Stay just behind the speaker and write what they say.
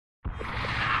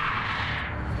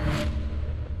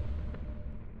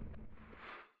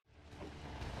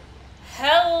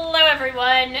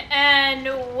everyone, and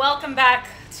welcome back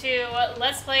to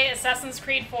Let's Play Assassin's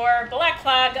Creed 4 Black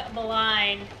Flag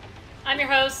Blind. I'm your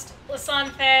host,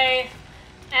 LisonFaye,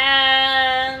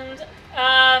 and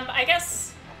I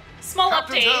guess small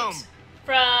Captain's update home.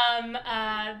 from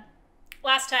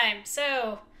last time.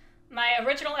 So, my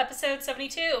original episode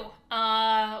 72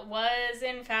 was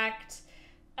in fact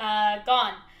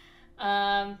gone.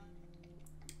 I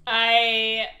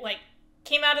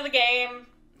came out of the game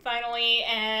finally,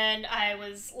 and I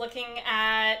was looking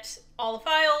at all the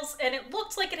files, and it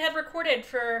looked like it had recorded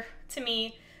to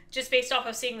me just based off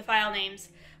of seeing the file names.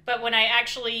 But when I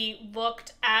actually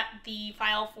looked at the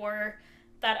file for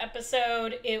that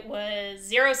episode, it was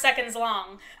 0 seconds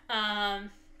long.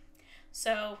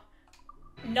 So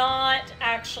not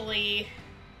actually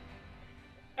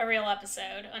a real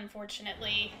episode,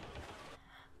 unfortunately.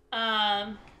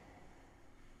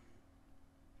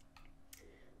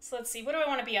 So let's see, what do I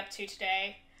want to be up to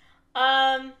today?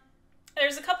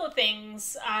 There's a couple of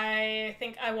things I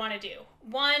think I want to do.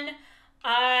 One,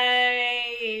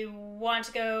 I want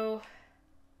to go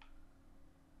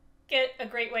get a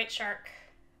great white shark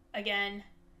again,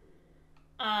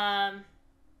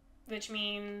 which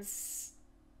means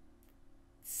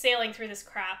sailing through this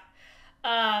crap.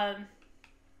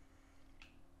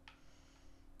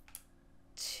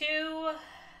 Two,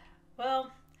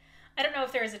 well, I don't know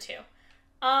if there is a two.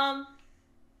 If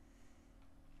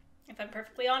I'm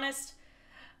perfectly honest,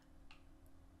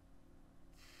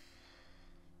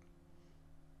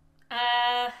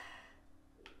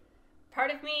 part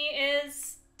of me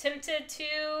is tempted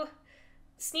to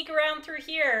sneak around through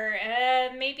here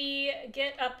and maybe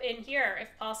get up in here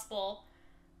if possible,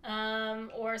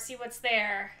 or see what's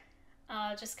there.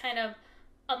 Just kind of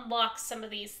unlock some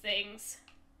of these things.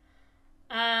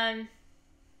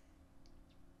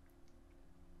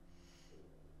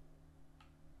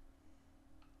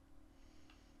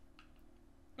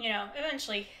 You know,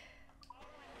 eventually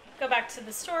go back to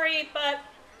the story, but,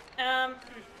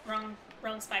 wrong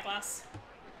spyglass.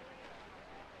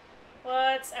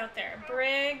 What's out there?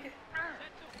 Brig?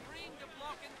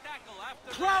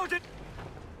 Clouded!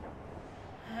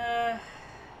 I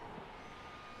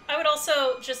would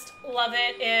also just love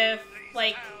it if,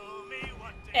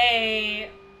 a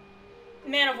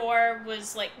man of war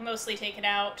was, mostly taken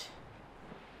out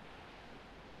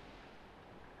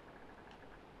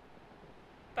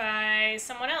by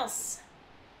someone else.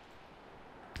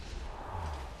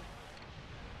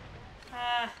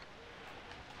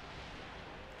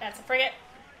 That's a frigate.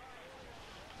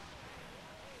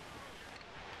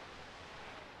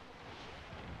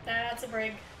 That's a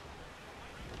brig.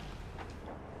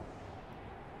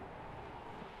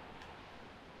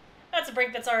 That's a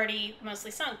brig that's already mostly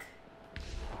sunk.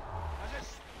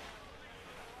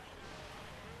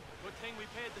 Good thing we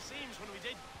paid the seams when we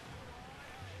did.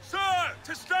 Sir,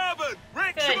 to starboard!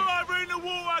 Ricks Good. are over in the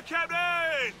water,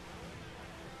 Captain!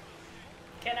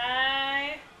 Can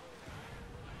I?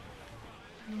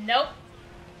 Nope.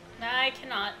 I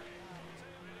cannot.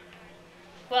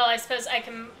 Well, I suppose I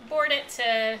can board it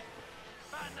to,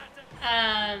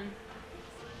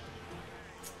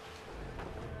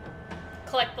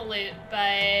 collect the loot,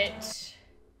 but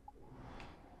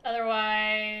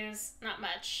otherwise, not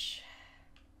much.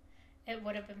 It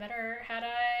would have been better had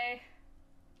I...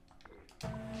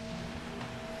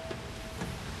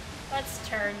 Let's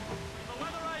turn. The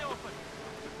weather eye open.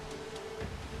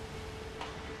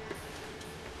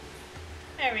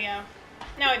 There we go.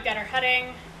 Now we've got our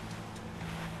heading.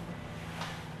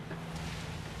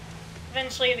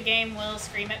 Eventually the game will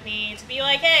scream at me to be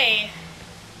like, hey,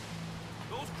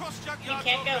 Those cross-jack you yards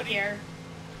can't go already. here.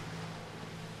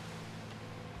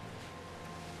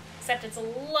 Except it's a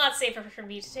lot safer for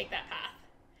me to take that path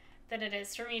than it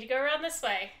is for me to go around this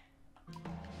way.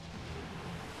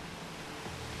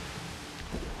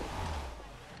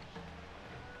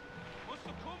 Must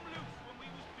have come loose when we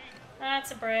was being...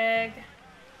 That's a brig.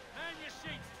 Man your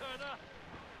sheets, Turner.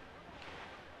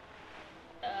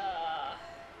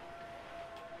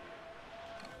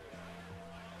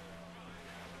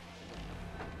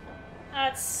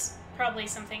 That's probably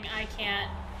something I can't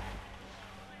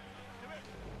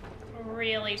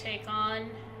really take on.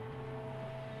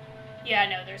 Yeah,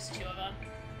 no, there's two of them.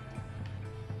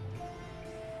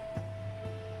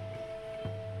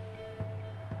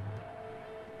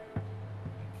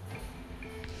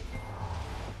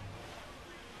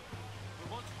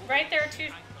 Right, there are two...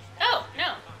 Oh,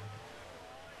 no.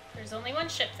 There's only one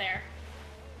ship there.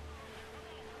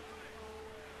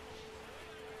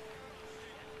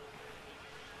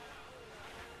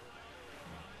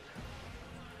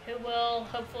 Who will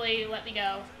hopefully let me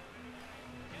go.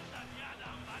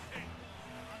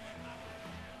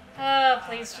 Oh,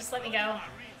 please, just let me go.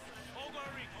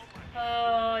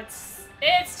 Oh,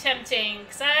 it's tempting,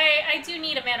 because I do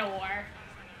need a man of war.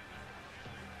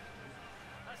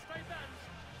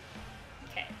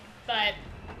 Okay, but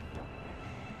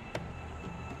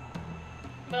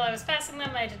while I was passing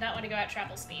them, I did not want to go at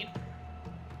travel speed.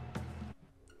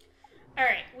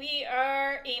 Alright, we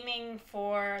are aiming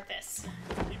for this.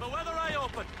 Keep a weather eye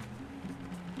open.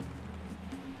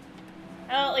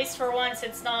 Well, at least for once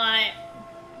it's not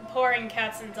pouring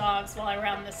cats and dogs while I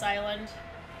round this island.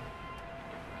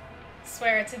 I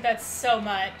swear, that's so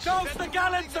much. Douse the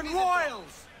gallants and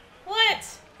royals!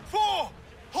 What? 4!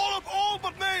 Haul up all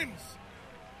but mains!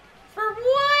 For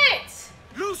what?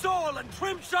 Loose all and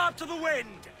trim sharp to the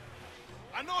wind!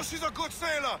 I know she's a good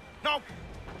sailor. Now...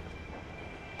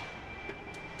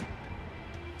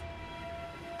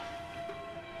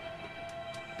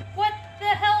 What the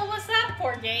hell was that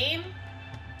for, game?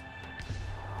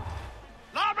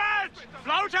 Larboard!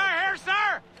 Floater here,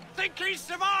 sir! Think he's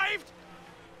survived?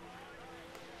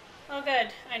 Oh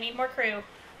good, I need more crew.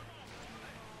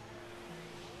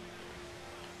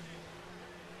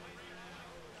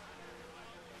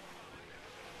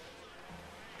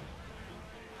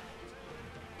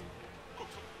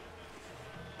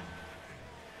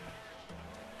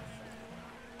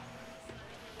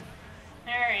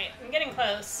 Alright, I'm getting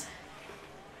close.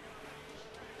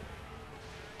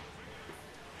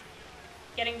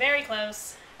 Getting very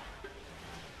close.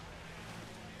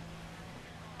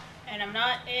 And I'm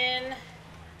not in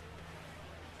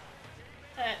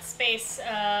that space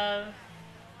of...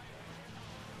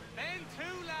 Men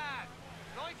too, lad.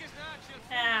 Like as not, she'll...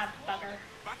 Ah, bugger.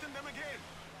 Batten them again.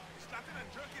 Slatin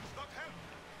and jerkins not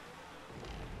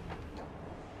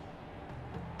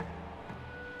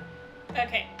help.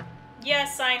 Okay.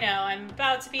 Yes, I know. I'm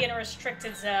about to be in a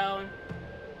restricted zone.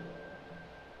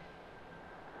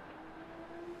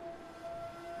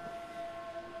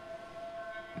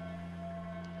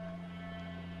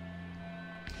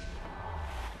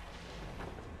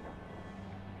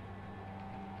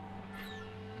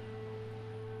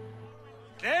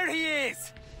 There he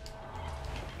is!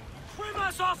 Trim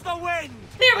us off the wind!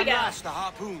 There we go. Lash the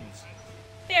harpoons.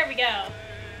 There we go.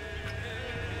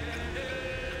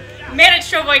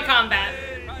 Managed to avoid combat.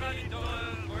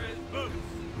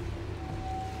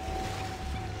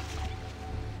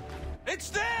 It's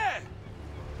there!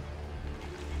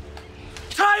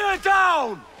 Tie her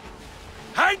down!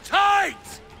 Hang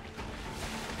tight!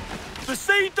 The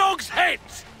sea dog's hit!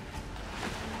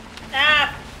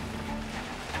 Ah,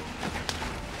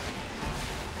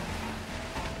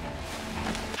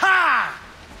 Ha!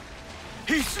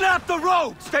 He snapped the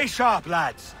rope! Stay sharp,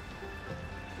 lads.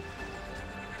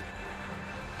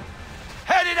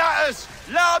 Headed at us!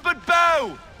 Larboard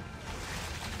bow!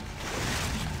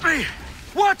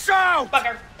 Watch out!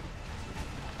 bugger.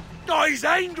 Oh, he's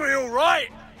angry, all right.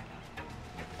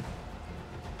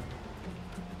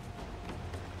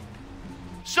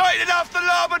 Sighted off the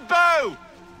larboard bow!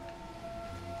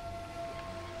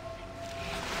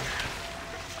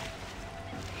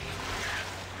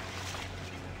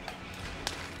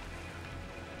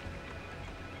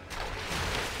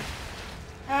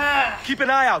 Ah, Keep an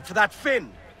eye out for that fin.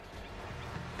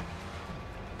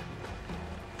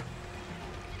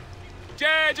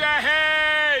 Dead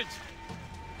ahead!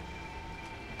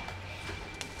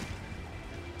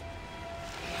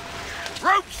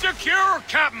 Rope secure,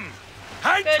 Captain!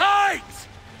 Hang Good. tight!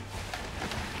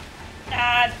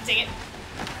 ah, dang it.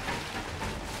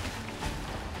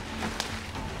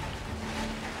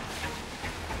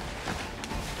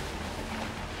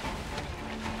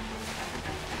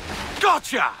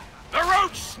 Gotcha! The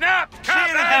rope snapped,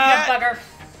 Captain! Ah, bugger.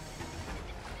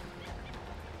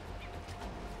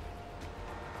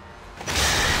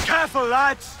 Careful,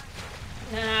 lads!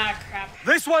 Ah, crap.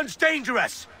 This one's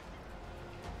dangerous!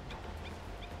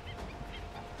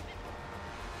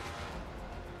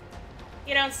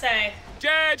 You don't say.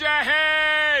 Dead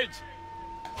ahead!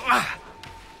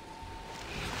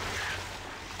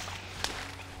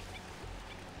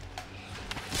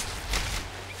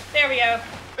 There we go.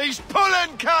 He's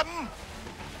pulling, Captain!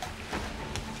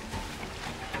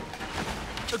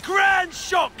 A grand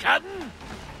shot, Captain!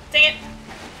 Dang it.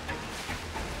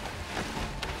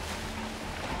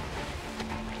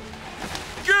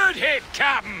 Good hit,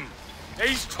 Captain!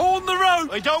 He's torn the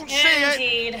rope! I don't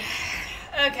Indeed.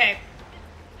 Okay.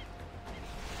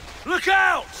 Look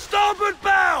out! Starboard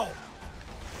bow!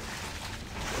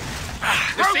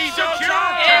 The sea's secure!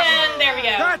 And there we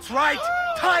go. That's right!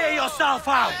 Tire yourself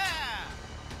out!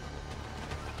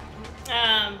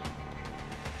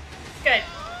 Good.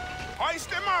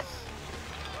 Hoist him up!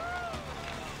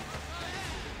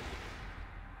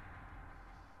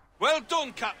 Well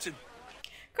done, Captain.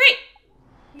 Great.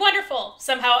 Wonderful.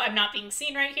 Somehow I'm not being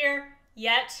seen right here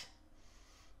yet.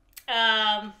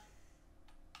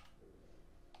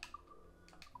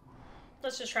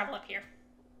 Let's just travel up here.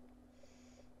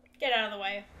 Get out of the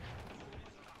way.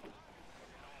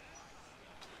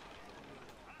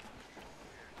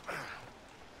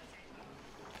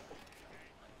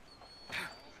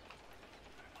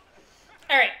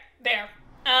 All right, there.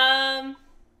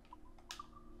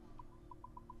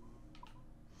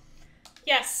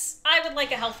 Yes, I would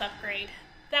like a health upgrade.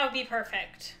 That would be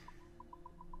perfect.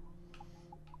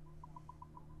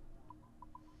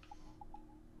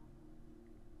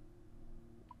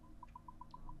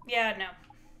 Yeah, no.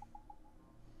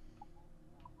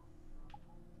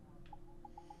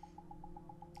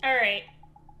 All right.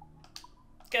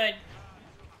 Good.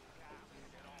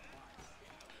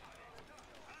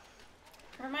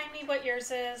 Remind me what yours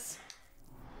is.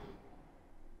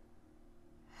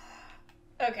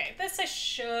 Okay, this I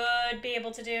should be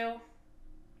able to do.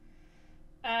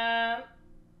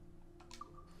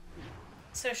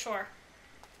 So sure.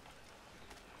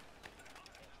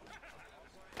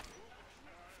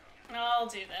 I'll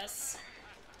do this.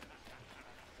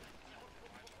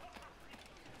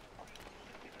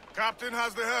 Captain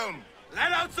has the helm.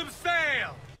 Let out some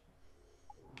sail!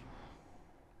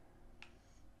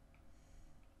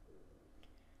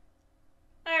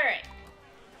 Alright.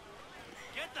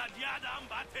 Get that yadam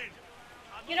batting!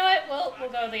 You know what? We'll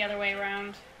go the other way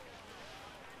around.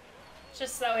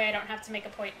 Just so that way I don't have to make a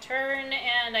point turn,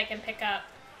 and I can pick up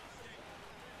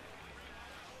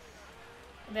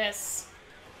this.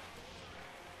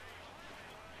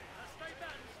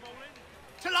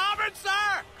 To larboard,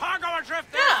 sir! Cargo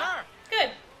adrift there, Ah, sir!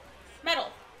 good. Metal.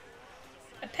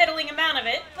 A piddling amount of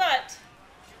it, but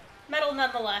metal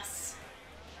nonetheless.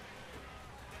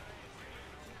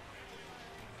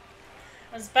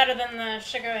 It was better than the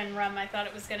sugar and rum I thought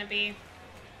it was going to be.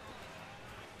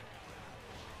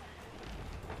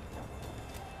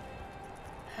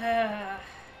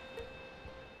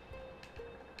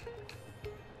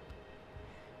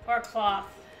 Poor cloth.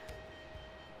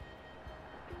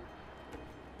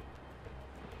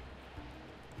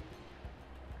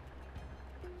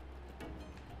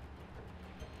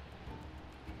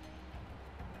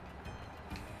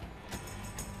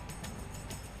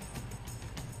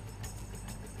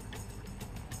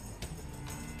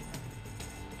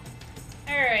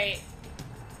 Alright.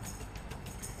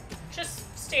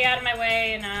 Just stay out of my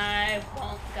way and I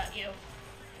won't gut you.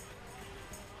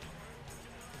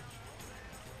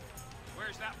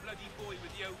 Where's that bloody boy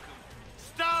with the oakum?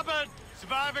 Starboard!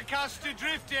 Survivor cast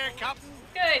adrift here, Captain.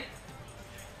 Good.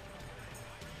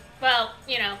 Well,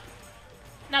 you know,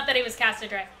 not that he was cast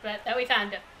adrift, but that we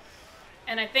found him.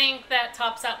 And I think that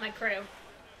tops out my crew.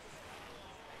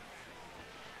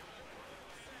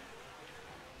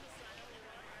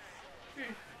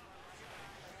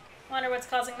 Wonder what's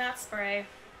causing that spray.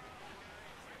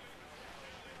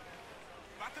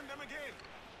 Batten them again.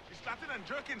 His Latin and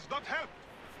jerkins not help.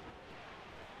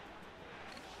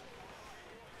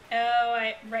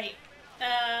 Oh, right.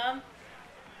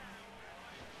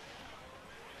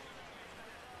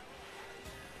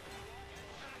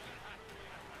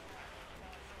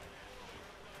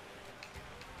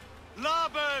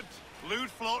 Larboard! Loot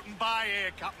floating by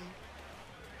here, Captain.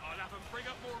 I'll have him bring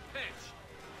up more pitch.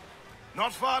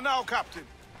 Not far now, Captain.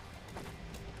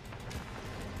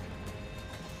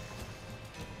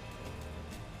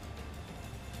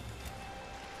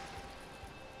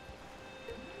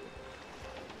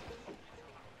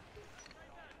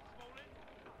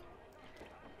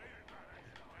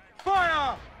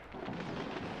 Fire!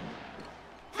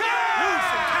 Loose and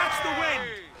catch the wind!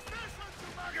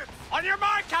 On your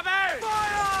mark, Cabot!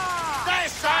 Fire!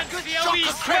 There's some good good shot, wee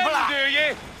crippler. swim, do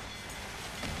you?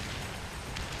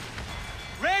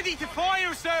 Ready to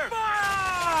fire, sir!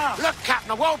 Fire! Look, Captain,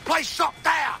 a well-placed shot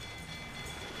there!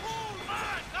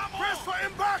 Press for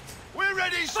impact! We're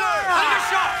ready, sir!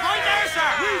 Undershot! Right there,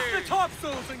 sir! Use the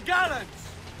topsails and gallants!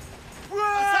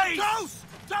 Right! Douse!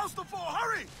 Douse the fore,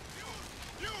 hurry!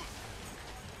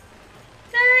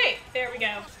 Alright, there we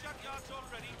go.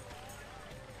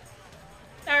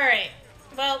 Alright,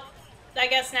 well, I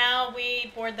guess now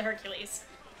we board the Hercules.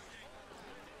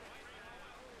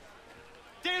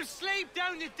 They'll sleep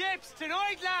down the depths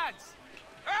tonight, lads!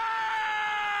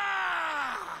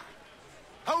 Ah!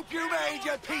 Hope you made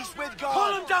your peace with God.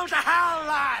 Pull them down to hell,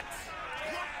 lads!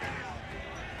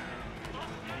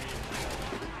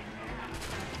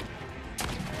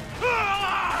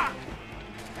 Ah!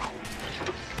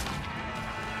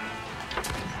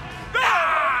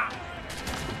 Ah!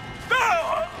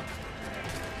 Ah!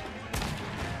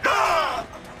 Ah!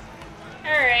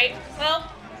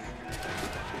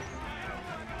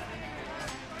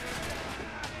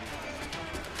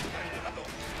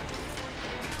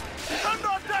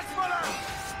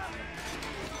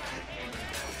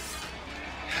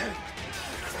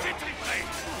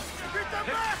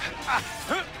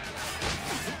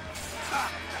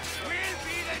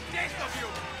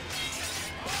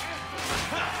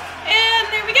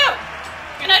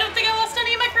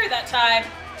 time.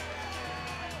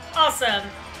 Awesome.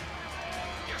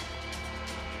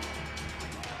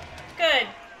 Good.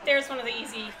 There's one of the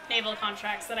easy naval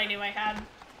contracts that I knew I had.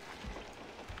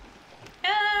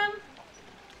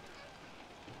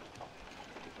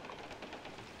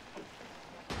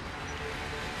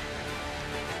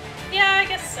 Yeah, I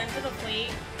guess sent to the fleet.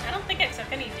 I don't think I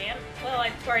took any damage. Well,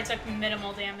 I took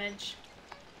minimal damage.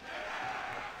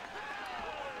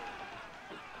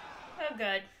 Oh,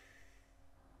 good.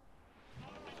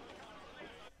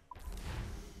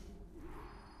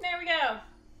 There we go.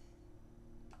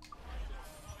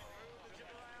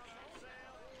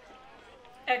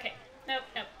 Okay. Nope.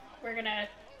 We're gonna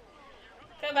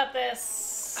go about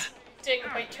this. Doing a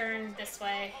point turn this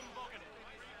way.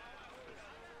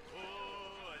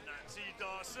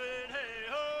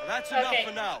 That's enough Okay.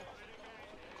 for now.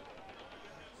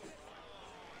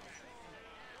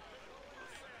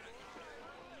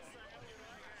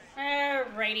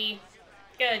 Alrighty.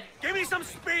 Good. Give me some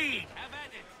speed!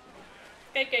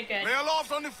 Good. Lay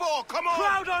aloft on the fore, come on!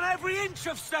 Crowd on every inch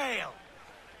of sail!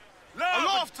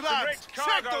 Aloft, lads!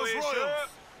 Check those royals!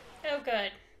 Oh,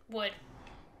 good. Wood.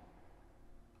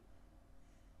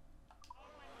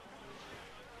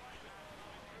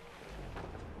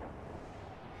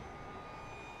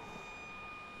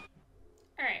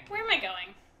 Alright, where am I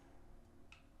going?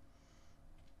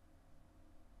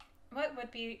 What would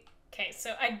be... Okay,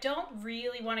 so I don't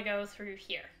really want to go through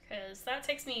here, because that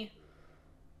takes me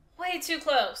way too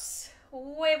close.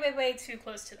 Way too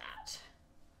close to that.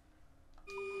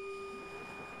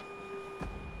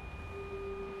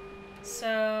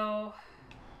 So...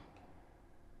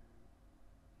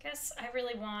 I guess I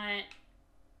really want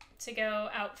to go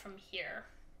out from here.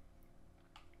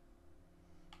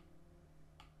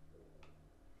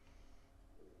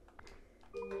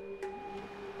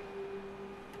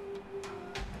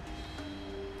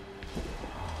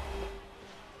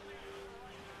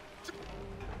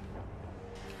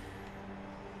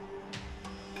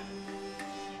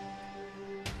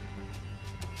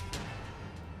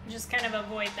 Just kind of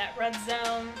avoid that red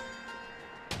zone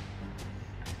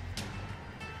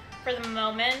for the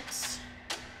moment.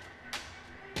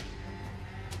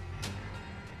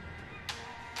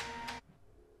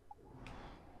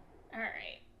 All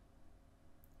right.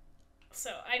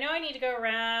 So I know I need to go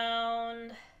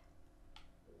around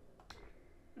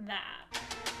that.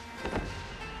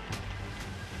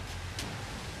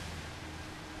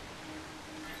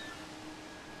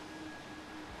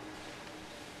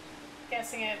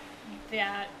 Guessing it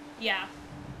that, yeah.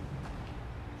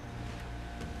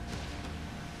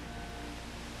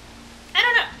 I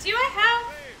don't know. Do I have...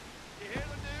 Hey, you hear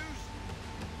the news?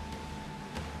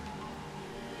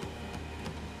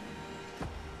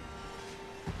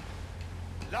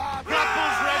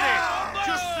 Grapples ready!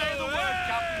 Just say the word,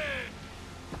 Captain!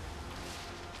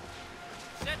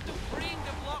 Set to bring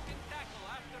the block and tackle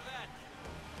after that.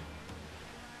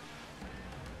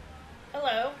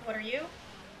 Hello, what are you?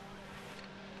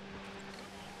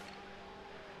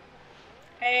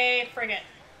 Hey, frigate.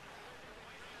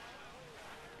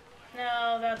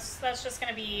 No, that's just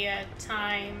gonna be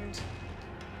timed.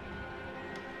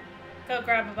 Go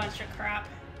grab a bunch of crap.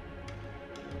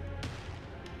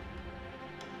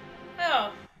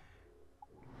 Oh.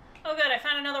 Oh good, I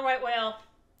found another white whale.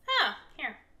 Huh,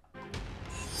 here.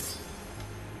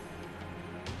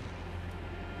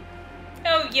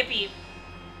 Oh, yippee.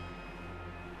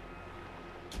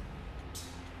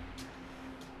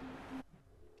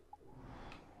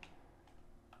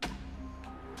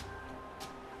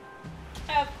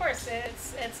 Of course,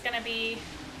 it's gonna be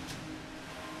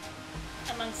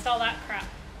amongst all that crap.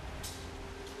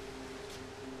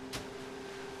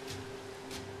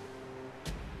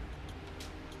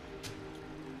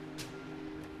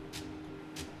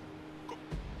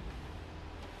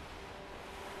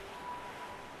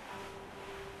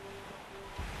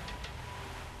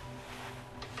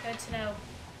 Good to know.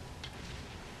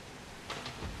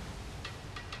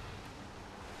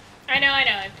 I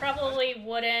know. It probably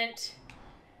wouldn't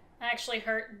actually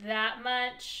hurt that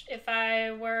much if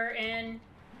I were in...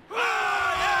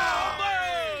 Oh,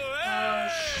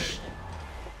 shit.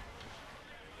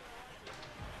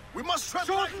 We must tread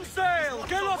Shorten sail!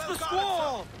 Get off the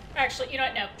squall! Actually, you know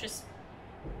what? No, just...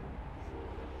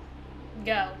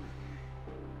 go.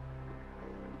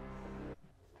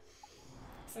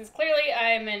 Since clearly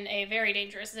I'm in a very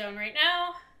dangerous zone right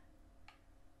now.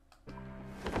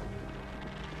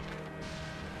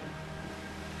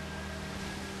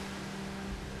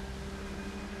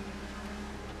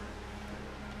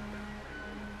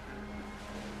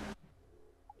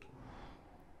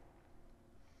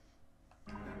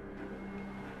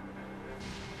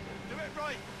 Do it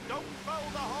right! Don't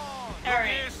Look Alright.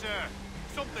 here, sir.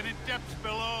 Something in depths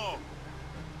below.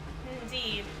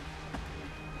 Indeed.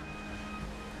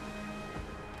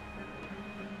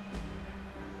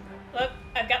 Look,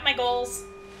 I've got my goals.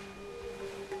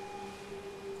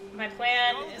 My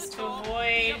plan is to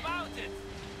avoid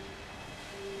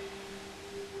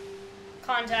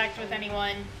contact with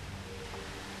anyone.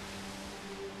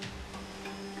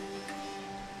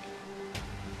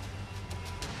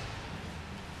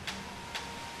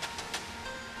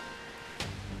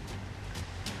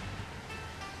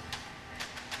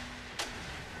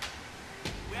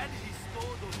 Where did he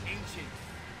store those ancients?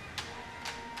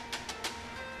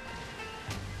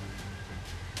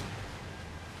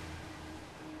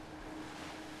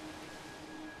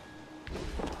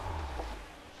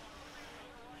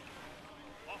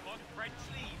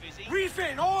 Reef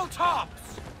in all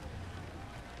tops!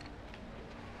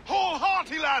 Hold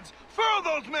hearty, lads! Furl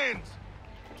those men!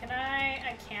 Can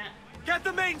I can't. Get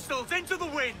the mainsails into the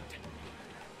wind!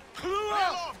 Clew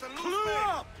up! Aloft and loose Clew men.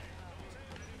 up!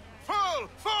 Furl!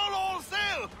 Furl all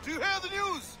sail! Do you hear the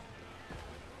news?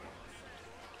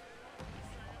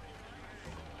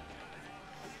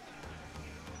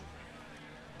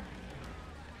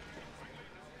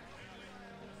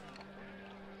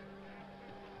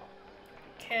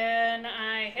 Can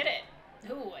I hit it?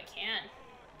 Ooh, I can.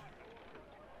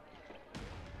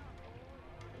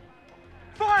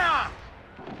 Fire!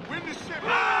 Wind the ship!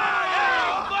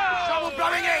 Trouble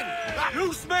blowing in!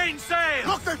 Loose mainsail!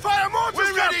 Look, they fire mortars,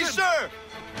 We're ready, Captain! sir!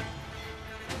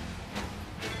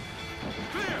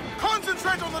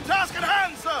 Concentrate on the task at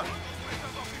hand, sir!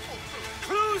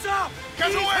 Clews up! Get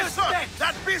Ease away, the sir! sticks!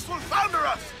 That beast will founder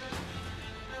us!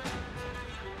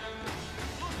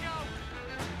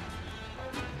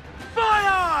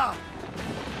 Fire!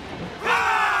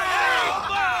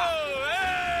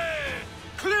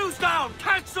 Clews down!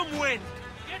 Catch some wind!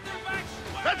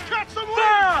 Let's catch some wind!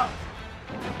 Fire!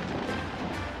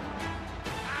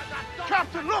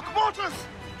 Captain, look, mortars!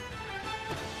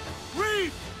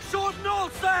 Reef! Shorten all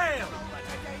sail!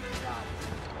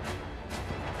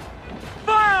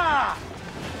 Fire!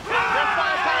 Their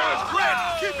firepower is great!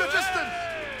 Keep your distance!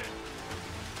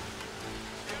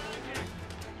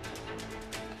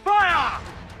 Fire!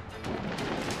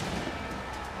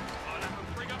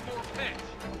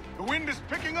 The wind is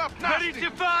picking up, Ready nasty!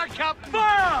 to fire, Captain!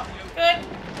 Fire! Good.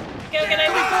 Go get it.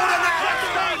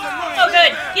 Oh,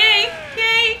 good. Yay!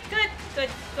 Yay! Good. Good.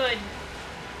 Good.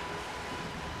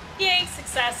 Yay!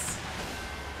 Success.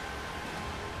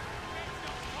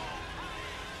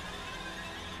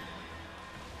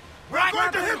 Right,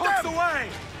 going to hit hooks them! away!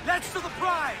 Let's to the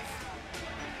prize!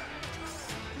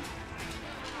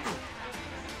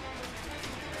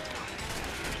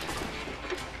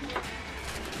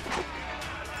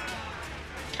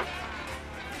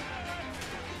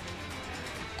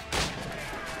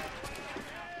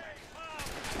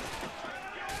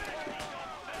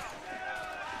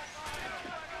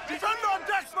 Defend on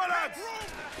decks, my lads!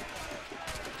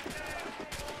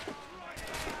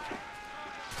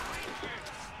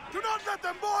 Do not let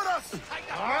them board us!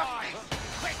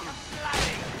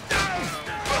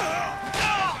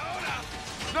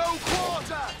 No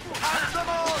quarter! Have the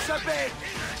mortar bit!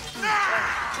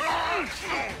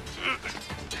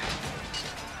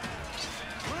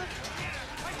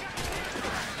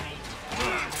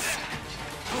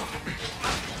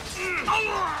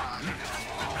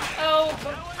 Oh.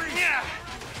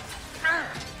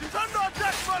 Defend on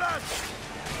decks, my lads!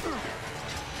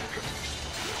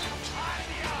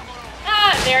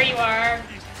 Ah, there you are.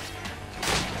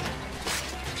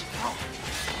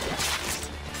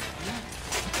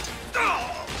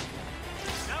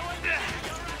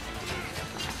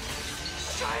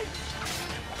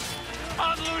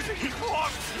 I'm losing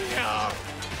quarters here!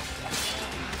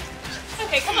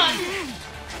 Okay, come on.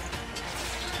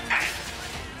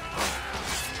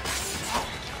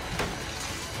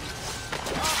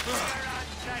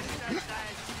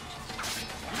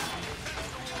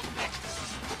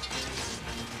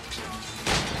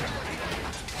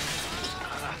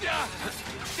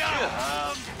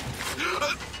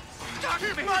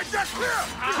 Keep my deck clear!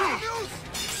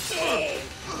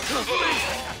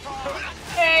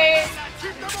 Hey.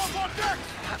 Keep them off on deck!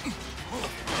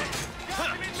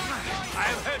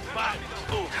 I've heard back!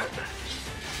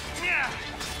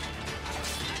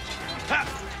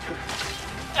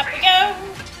 Up we go.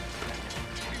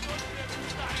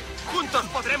 Juntos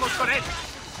podremos con él!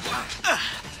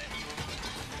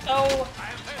 Oh.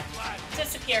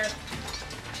 Disappear.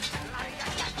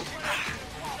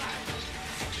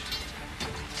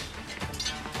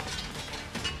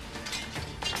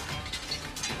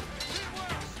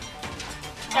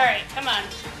 Alright, come on.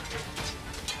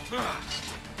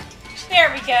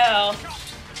 There we go.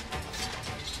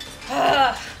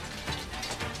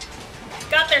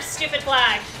 Got their stupid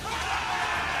flag.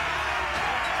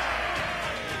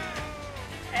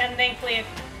 And thankfully a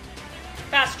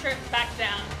fast trip back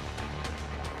down.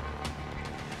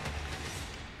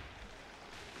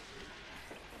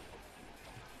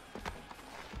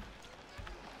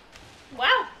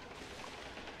 Wow.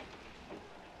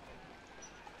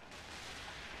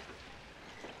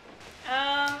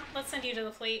 Let's send you to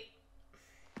the fleet.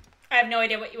 I have no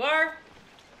idea what you are.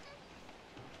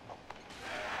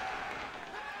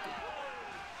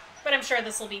 But I'm sure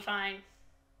this will be fine.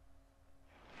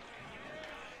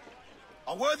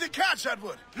 A worthy catch,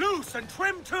 Edward. Loose and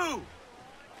trim too!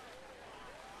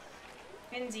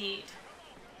 Indeed.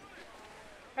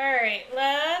 Alright,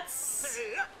 let's...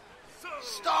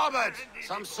 Starboard!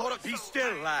 Some sort of... Be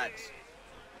still, lads.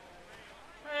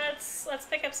 Let's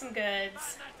pick up some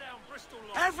goods.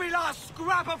 Every last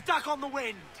scrap of duck on the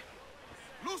wind!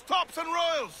 Loose tops and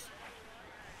royals!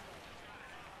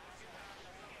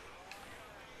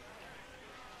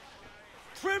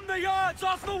 Trim the yards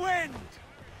off the wind!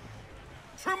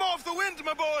 Trim off the wind,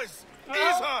 my boys! Well,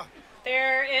 Ease her!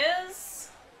 there is...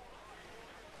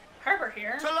 harbor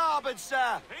here. To larboard,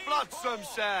 sir! Flotsam,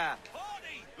 sir!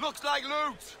 Looks like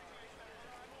loot!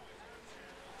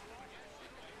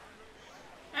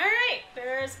 Alright,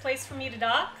 there's a place for me to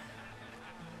dock.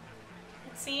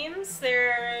 It seems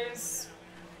there's...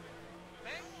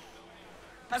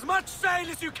 As much sail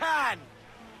as you can!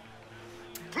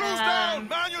 Close down!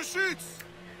 Man your shoots!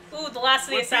 Ooh, the last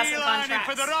of the assassin contracts.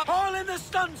 For the rock. Haul in the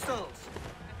stunsails!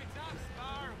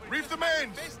 Reef the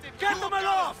mains! Get them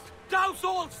aloft! Douse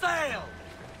all sail!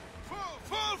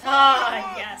 Full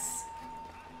Ah, yes.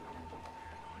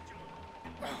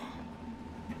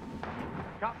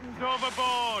 Captain's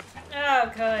overboard!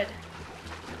 Oh, good.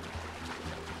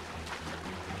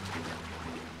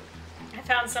 I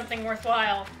found something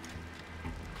worthwhile.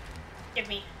 Give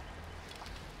me.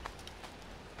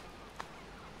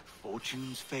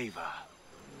 Fortune's favor.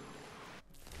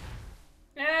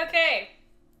 Okay.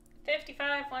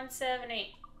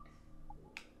 55,178.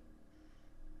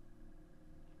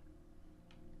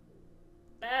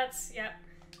 That's, yep.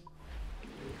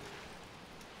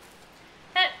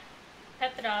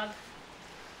 Pet the dog.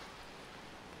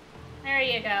 There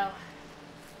you go.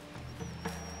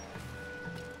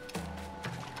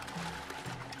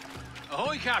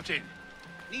 Ahoy, Captain!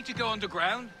 Need to go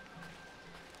underground?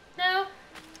 No.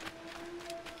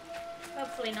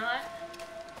 Hopefully not.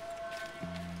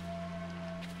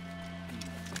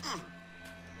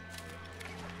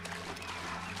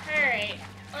 Alright,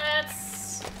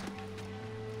 let's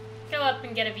go up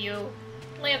and get a view.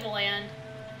 Lay of the land.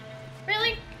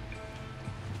 Really?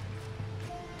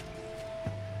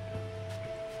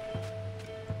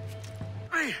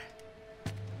 I've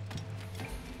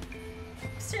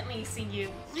certainly seen you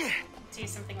do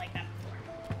something like that before.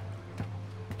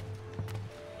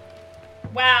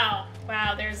 Wow.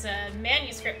 Wow, there's a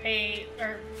manuscript page,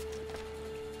 or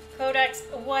codex,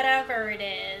 whatever it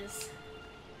is.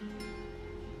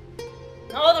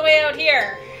 All the way out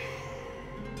here.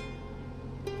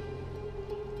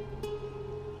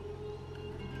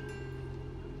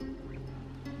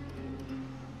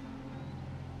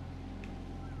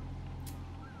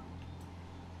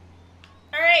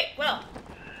 Alright, well.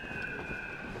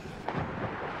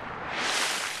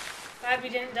 Glad we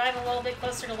didn't dive a little bit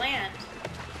closer to land.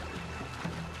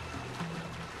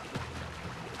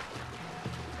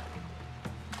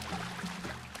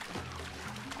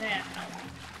 Yeah.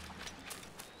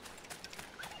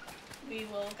 We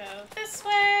will go this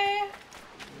way.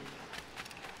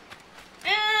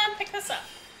 And pick this up.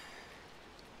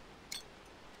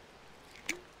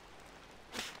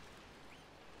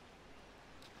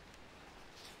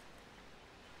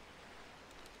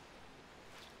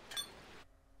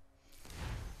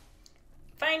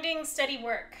 Finding steady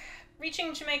work.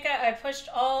 Reaching Jamaica, I pushed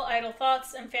all idle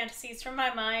thoughts and fantasies from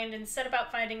my mind and set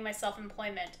about finding myself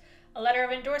employment. A letter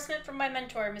of endorsement from my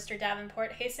mentor, Mr.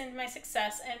 Davenport, hastened my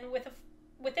success, and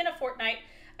within a fortnight,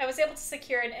 I was able to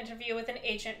secure an interview with an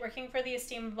agent working for the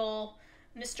estimable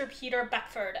Mr. Peter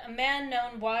Beckford, a man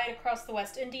known wide across the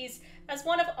West Indies as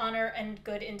one of honor and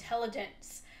good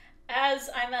intelligence. As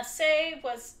I must say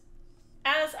was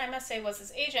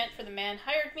his agent, for the man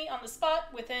hired me on the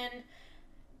spot within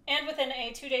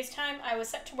a 2 days' time, I was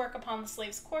set to work upon the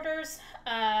slaves' quarters,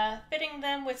 fitting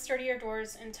them with sturdier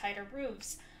doors and tighter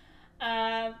roofs.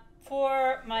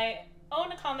 For my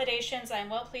own accommodations, I am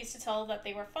well pleased to tell that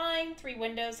they were fine. 3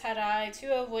 windows had I,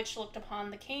 2 of which looked upon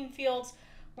the cane fields,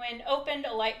 When opened,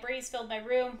 a light breeze filled my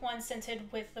room, one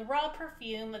scented with the raw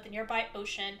perfume of the nearby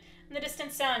ocean and the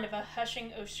distant sound of a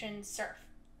hushing ocean surf.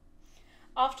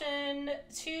 Often,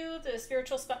 too, the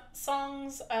spiritual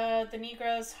songs of the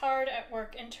Negroes hard at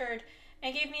work entered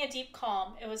and gave me a deep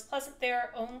calm. It was pleasant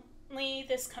there, only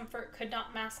this comfort could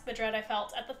not mask the dread I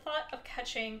felt at the thought of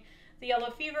catching the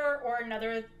yellow fever or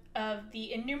another of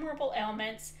the innumerable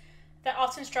ailments that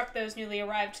often struck those newly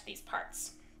arrived to these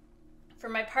parts. For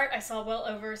my part, I saw well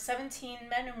over 17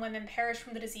 men and women perish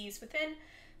from the disease within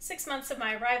 6 months of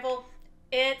my arrival.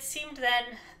 It seemed then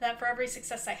that for every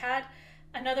success I had,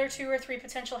 another 2 or 3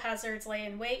 potential hazards lay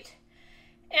in wait,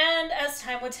 and as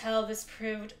time would tell, this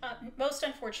proved most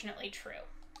unfortunately true.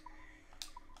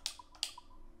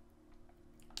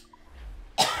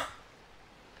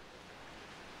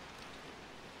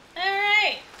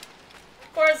 Alright,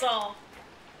 Gorzal.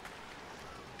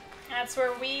 That's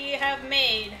where we have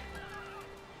made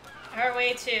our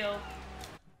way to.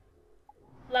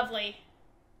 Lovely.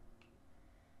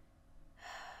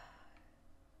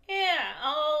 Yeah,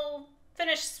 I'll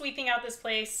finish sweeping out this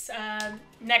place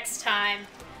next time.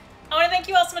 I want to thank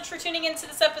you all so much for tuning into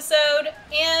this episode,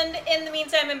 and in the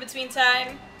meantime, in between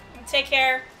time, take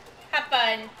care, have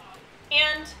fun,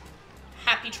 and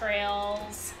happy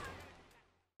trails.